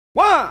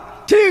1,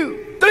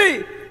 2,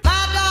 3.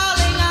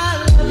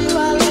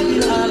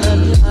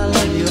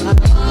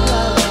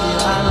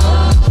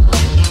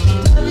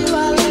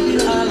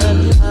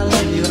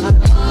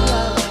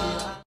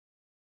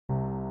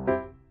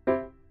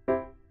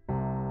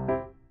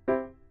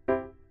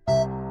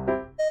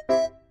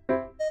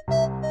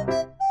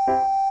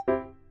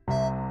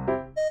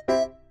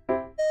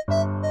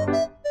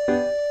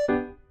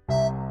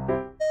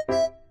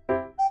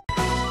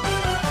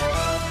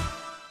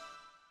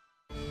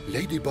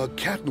 Ladybug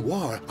Cat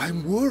Noir,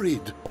 I'm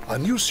worried. A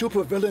new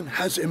supervillain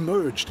has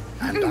emerged,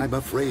 and I'm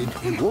afraid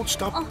you won't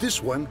stop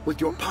this one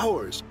with your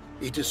powers.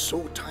 It is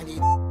so tiny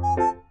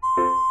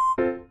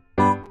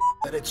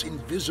that it's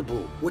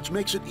invisible, which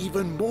makes it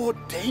even more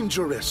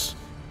dangerous.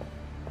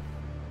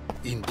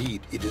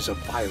 Indeed, it is a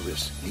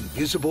virus,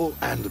 invisible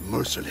and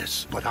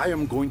merciless. But I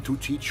am going to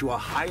teach you a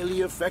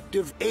highly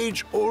effective,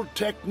 age-old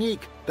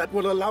technique that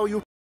will allow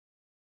you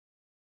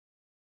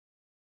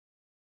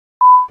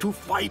to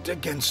fight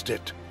against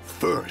it.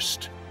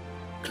 First,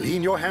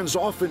 clean your hands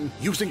often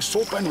using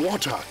soap and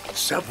water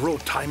several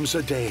times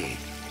a day.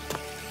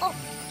 Oh.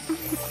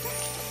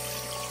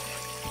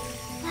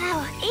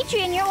 Wow,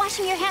 Adrian, you're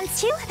washing your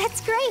hands too?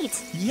 That's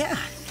great. Yeah,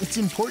 it's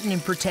important in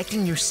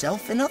protecting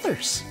yourself and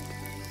others.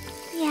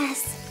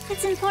 Yes,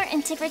 it's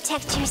important to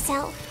protect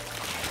yourself.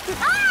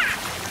 Ah!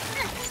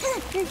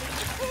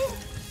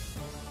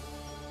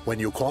 When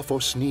you cough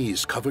or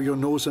sneeze, cover your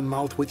nose and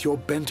mouth with your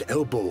bent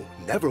elbow,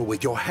 never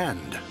with your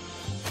hand.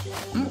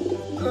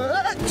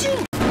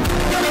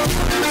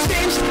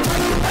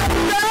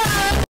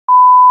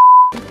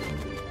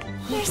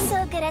 You're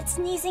so good at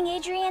sneezing,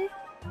 Adrian.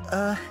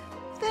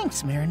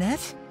 Thanks,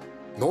 Marinette.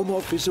 No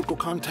more physical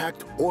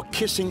contact or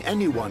kissing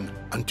anyone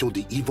until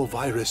the evil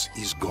virus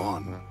is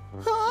gone.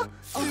 Huh?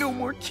 No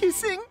more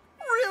kissing?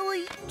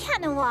 Really?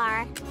 Cat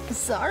Noir.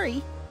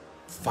 Sorry.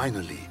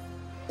 Finally,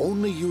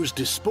 only use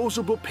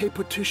disposable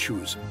paper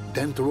tissues,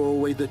 then throw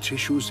away the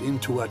tissues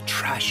into a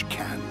trash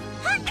can.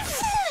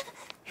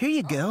 Here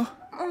you go.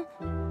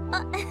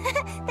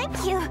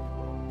 Thank you.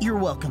 You're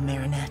welcome,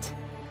 Marinette.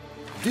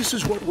 This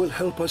is what will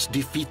help us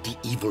defeat the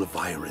evil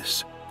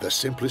virus. The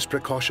simplest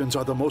precautions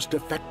are the most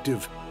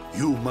effective.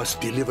 You must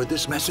deliver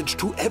this message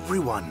to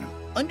everyone.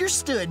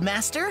 Understood,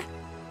 Master.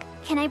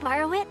 Can I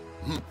borrow it?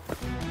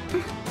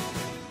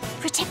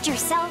 Protect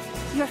yourself,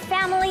 your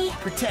family.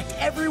 Protect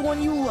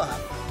everyone you love.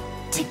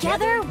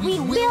 Together, we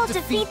will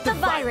defeat the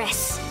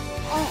virus.